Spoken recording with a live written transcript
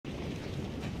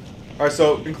Alright,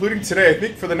 so including today, I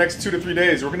think for the next 2 to 3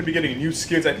 days, we're going to be getting new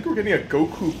skins. I think we're getting a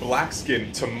Goku Black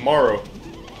skin tomorrow.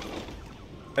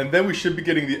 And then we should be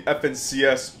getting the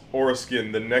FNCS Aura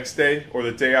skin the next day, or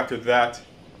the day after that.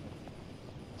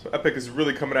 So Epic is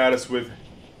really coming at us with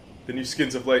the new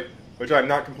skins of late, which I'm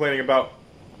not complaining about.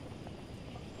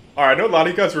 Alright, I know a lot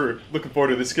of you guys were looking forward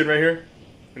to this skin right here.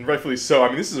 And rightfully so. I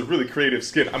mean, this is a really creative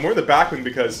skin. I'm wearing the backbling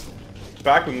because the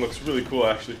backbling looks really cool,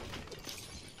 actually.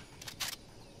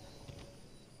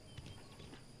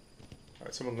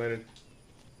 Alright, someone landed.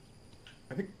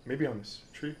 I think maybe on this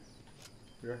tree.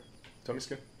 Here we are. Dummy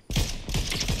skin.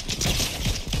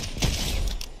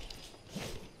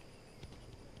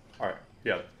 Alright,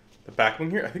 yeah. The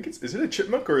backbling here, I think it's... Is it a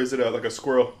chipmunk or is it like a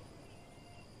squirrel?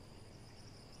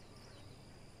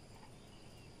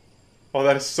 Oh,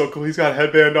 that is so cool. He's got a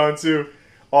headband on too.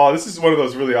 Oh, this is one of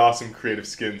those really awesome creative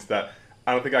skins that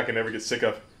I don't think I can ever get sick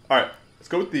of. Alright, let's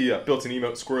go with the built-in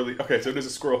emote, squirrely. Okay, so it is a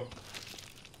squirrel.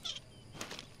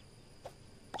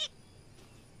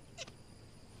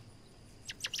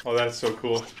 Oh, that is so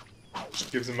cool.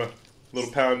 Gives him a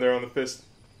little pound there on the fist.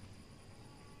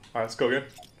 Alright, let's go again.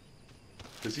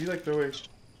 Does he like throw a... He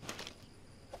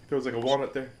throws like a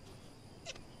walnut there.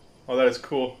 Oh, that is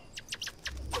cool.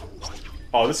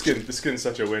 Oh, this skin's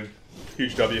such a win.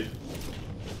 Huge W.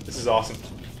 This is awesome.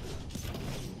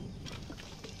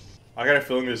 I got a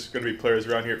feeling there's gonna be players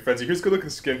around here. Frenzy, here's a good looking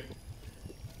skin.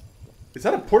 Is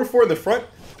that a Portafort in the front?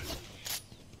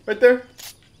 Right there?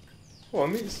 Well,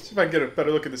 let me see if I can get a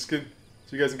better look at the skin.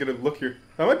 So you guys can get a look here.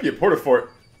 That might be a Portafort.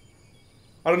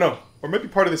 I don't know. Or it might be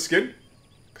part of the skin.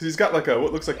 Because he's got like a,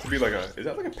 what looks like to be like a, is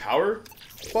that like a power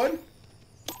button?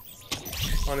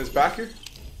 On his back here?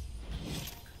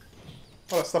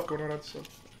 All that stuff going on, so.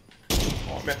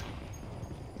 Oh man.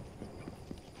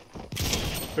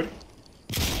 Good.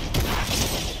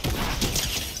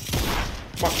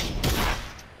 Come on.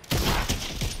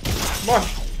 Come on.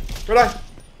 Red eye.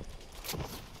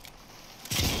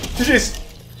 GG's.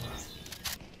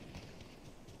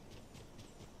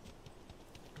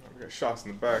 Oh, we got shots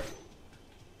in the back.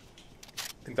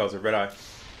 I think that was a red eye.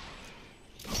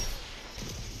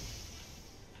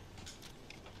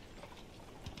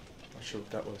 Not sure what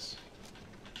that was.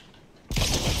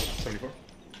 74.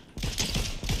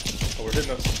 Oh, we're hitting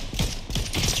those.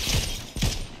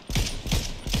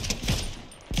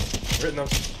 We're hitting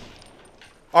those.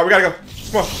 Oh, we gotta go.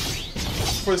 Come on.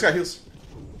 Before this guy heals.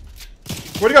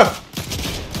 Where'd he go?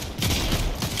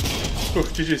 Ooh,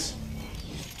 GG's.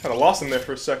 Kinda lost him there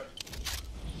for a sec.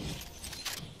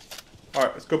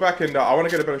 Alright, let's go back and I want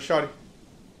to get a better shotty.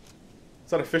 Is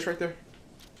that a fish right there?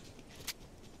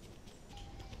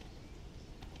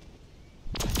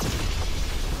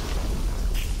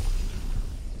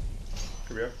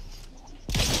 Here we are.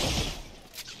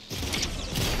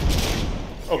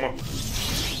 Oh, no.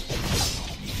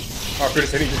 Alright,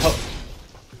 Brutus, I need your help.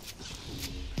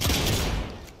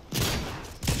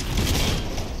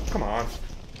 Come on.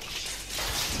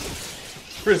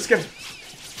 Brutus, get him.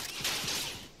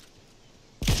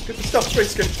 Get the stealth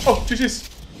space skin. Oh, GG's.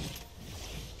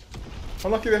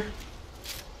 Unlucky there.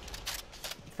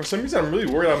 For some reason, I'm really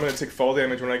worried I'm going to take fall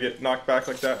damage when I get knocked back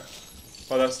like that.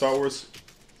 By that Star Wars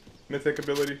mythic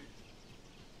ability.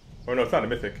 Oh no, it's not a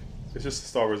mythic. It's just a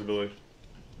Star Wars ability.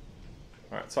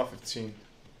 Alright, it's off 15.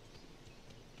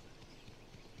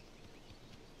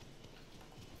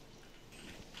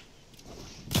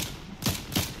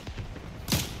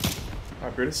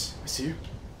 Alright, Brutus, I see you.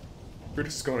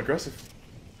 Brutus is going aggressive.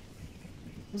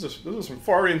 Those are some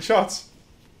far-range shots.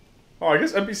 Oh, I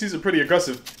guess NPCs are pretty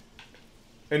aggressive.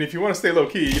 And if you want to stay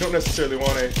low-key, you don't necessarily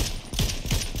want a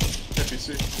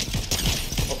NPC.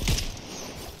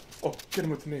 Oh. Oh, get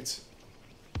him with the nades.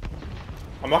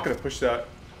 I'm not going to push that.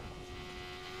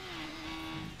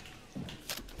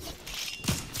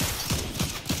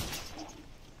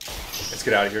 Let's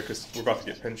get out of here, because we're about to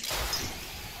get pinched.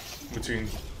 Between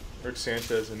Rick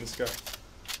Sanchez and this guy.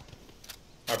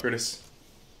 Alright, Brutus.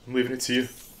 I'm leaving it to you.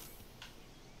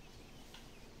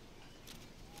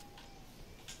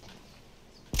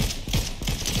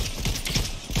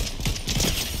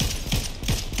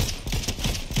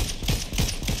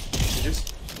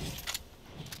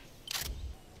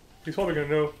 He's probably gonna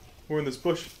know we're in this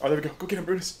bush. Oh, there we go. Go get him,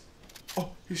 Brutus.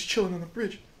 Oh, he's chilling on the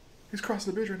bridge. He's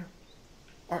crossing the bridge right now.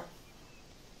 Alright.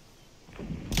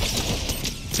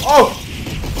 Oh!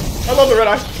 I love the red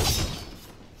eye.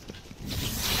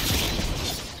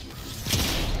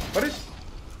 What is?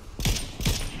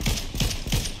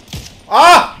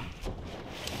 Ah!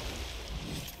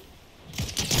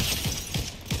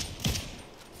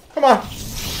 Come on.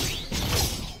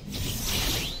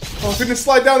 Oh, if we didn't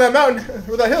slide down that mountain,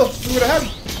 or that hill, we would have had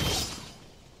him.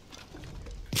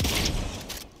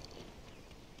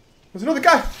 There's another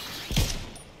guy.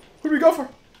 Who do we go for?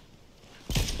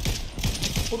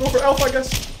 We'll go for Elf, I guess.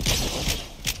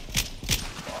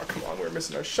 Oh, come on, we're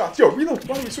missing our shots. Yo, reload.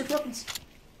 Why don't we switch weapons?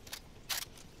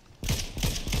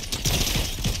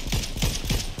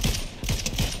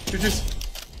 Just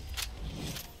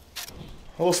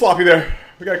a little sloppy there.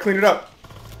 We gotta clean it up.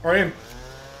 Our aim.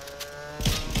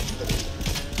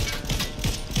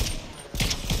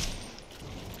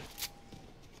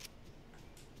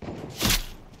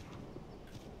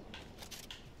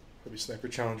 Maybe sniper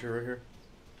challenger right here.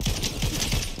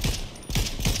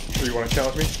 Sure you want to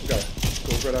challenge me? We gotta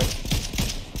go red eye.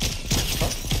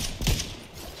 Huh?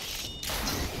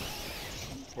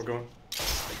 We're going.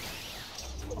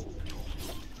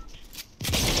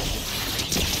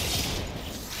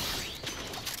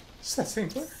 Is that same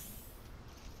player?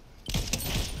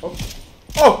 Oh.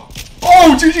 Oh!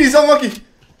 Oh! GG's unlucky!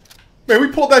 Man, we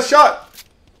pulled that shot!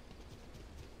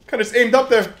 Kinda just aimed up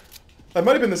there. That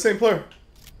might have been the same player.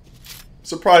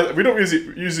 Surprised. We don't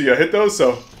usually hit those,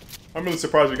 so I'm really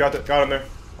surprised we got him there.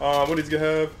 What did he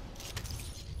have?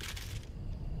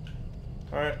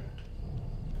 Alright.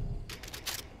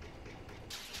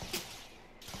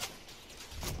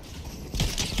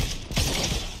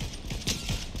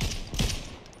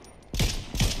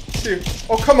 Dude.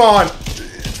 Oh, come on!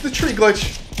 It's the tree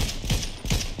glitch.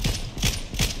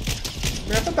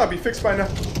 Man, I thought that'd be fixed by now.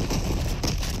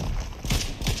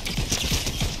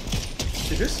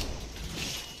 See this?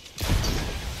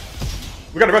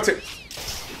 We gotta rotate.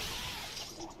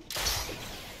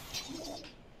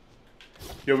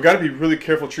 Yo, we gotta be really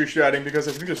careful tree stratting because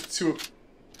I think there's two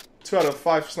out of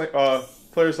 5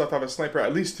 players left have a sniper.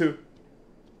 At least 2.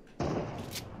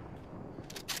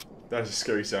 That is a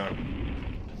scary sound.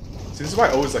 See, this is why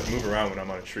I always like move around when I'm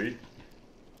on a tree.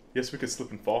 Yes, we could slip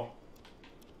and fall,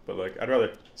 but like I'd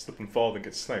rather slip and fall than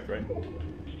get sniped, right?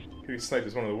 Getting sniped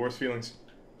is one of the worst feelings.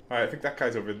 All right, I think that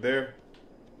guy's over there.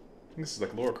 I think this is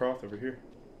like Laura Croft over here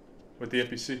with the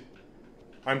NPC.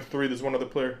 I'm 3. There's one other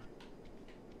player.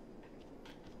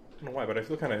 I don't know why, but I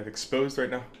feel kind of exposed right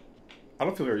now. I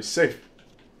don't feel very safe.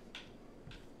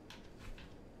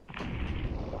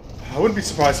 I wouldn't be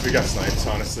surprised if we got sniped,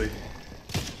 honestly.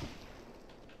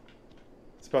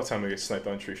 It's about time we get sniped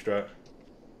on tree strat.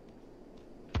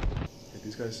 Okay,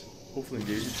 these guys hopefully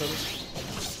engage each other.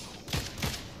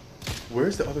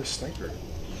 Where's the other sniper?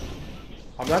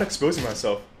 I'm not exposing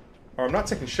myself. Or I'm not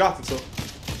taking shots until...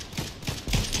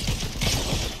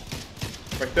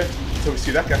 right there. Until we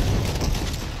see that guy.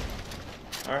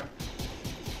 Alright.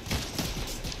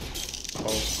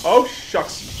 Oh. Oh,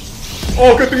 shucks.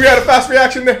 Oh, good thing we had a fast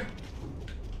reaction there.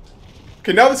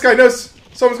 Okay, now this guy knows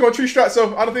someone's going tree strat,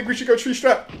 so I don't think we should go tree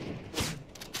strat.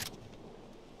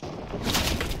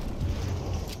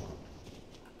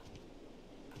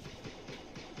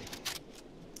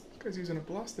 This guy's using a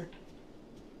blaster.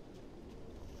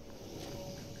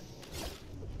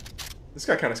 This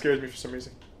guy kind of scares me for some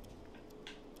reason.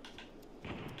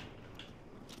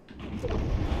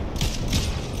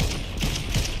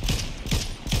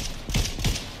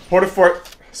 Porta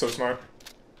fort. So smart.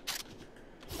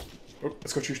 Oh,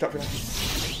 let's go tree stop for that.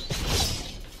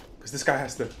 Because this guy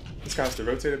has to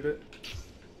rotate a bit.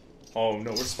 Oh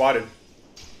no, we're spotted.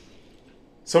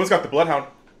 Someone's got the bloodhound.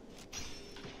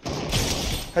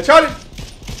 Headshot it!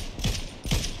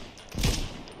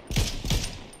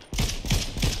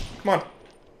 Come on.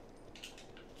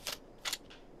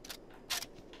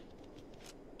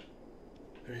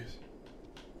 There he is.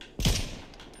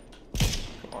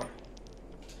 Come on.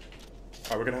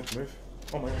 Alright, we're gonna have to move.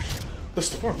 Oh my gosh. The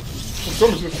storm. The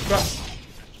storm is moving fast.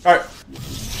 Alright.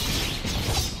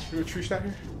 Do a tree shot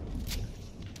here.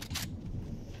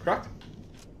 Cracked.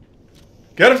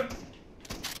 Get him!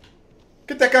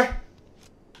 Get that guy!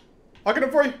 I'll get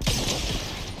him for you.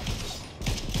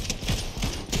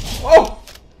 Oh!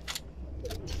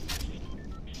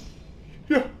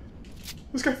 Yeah.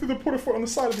 This guy threw the porta fort on the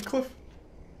side of the cliff.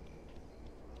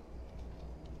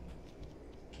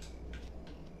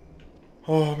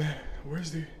 Oh man,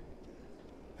 where's the...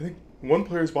 I think one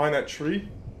player's behind that tree.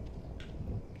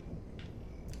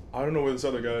 I don't know where this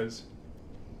other guy is.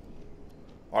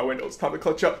 Alright, Wendell, it's time to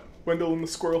clutch up. Wendell and the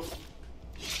squirrel.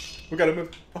 We gotta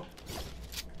move. Oh.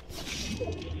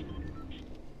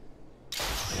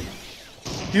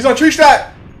 He's on tree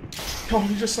strat! Oh,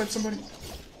 he just sniped somebody.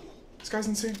 This guy's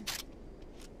insane.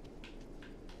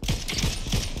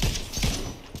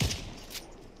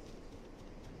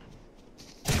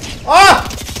 Ah!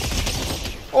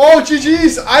 Oh,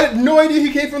 GG's! I had no idea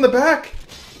he came from the back.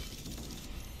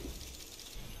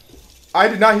 I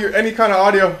did not hear any kind of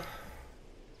audio.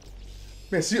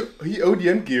 Man, see, he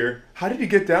ODM gear. How did he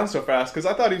get down so fast? Because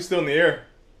I thought he was still in the air.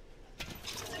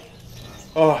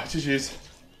 Oh, GG's.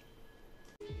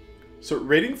 So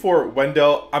rating for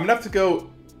Wendell, I'm gonna have to go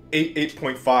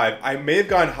 8.5. I may have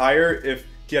gone higher if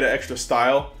he had an extra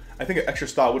style. I think an extra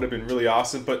style would have been really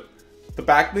awesome, but the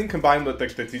backbling combined with the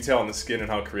detail on the skin and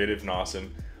how creative and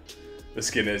awesome the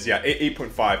skin is, yeah,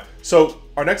 8.5. So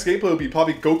our next gameplay will be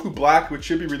probably Goku Black, which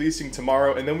should be releasing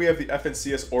tomorrow, and then we have the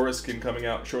FNCS Aura skin coming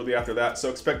out shortly after that. So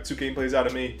expect 2 gameplays out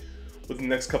of me within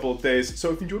the next couple of days.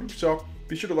 So if you enjoyed what you saw,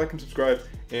 be sure to like and subscribe,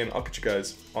 and I'll catch you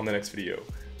guys on the next video.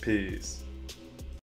 Peace.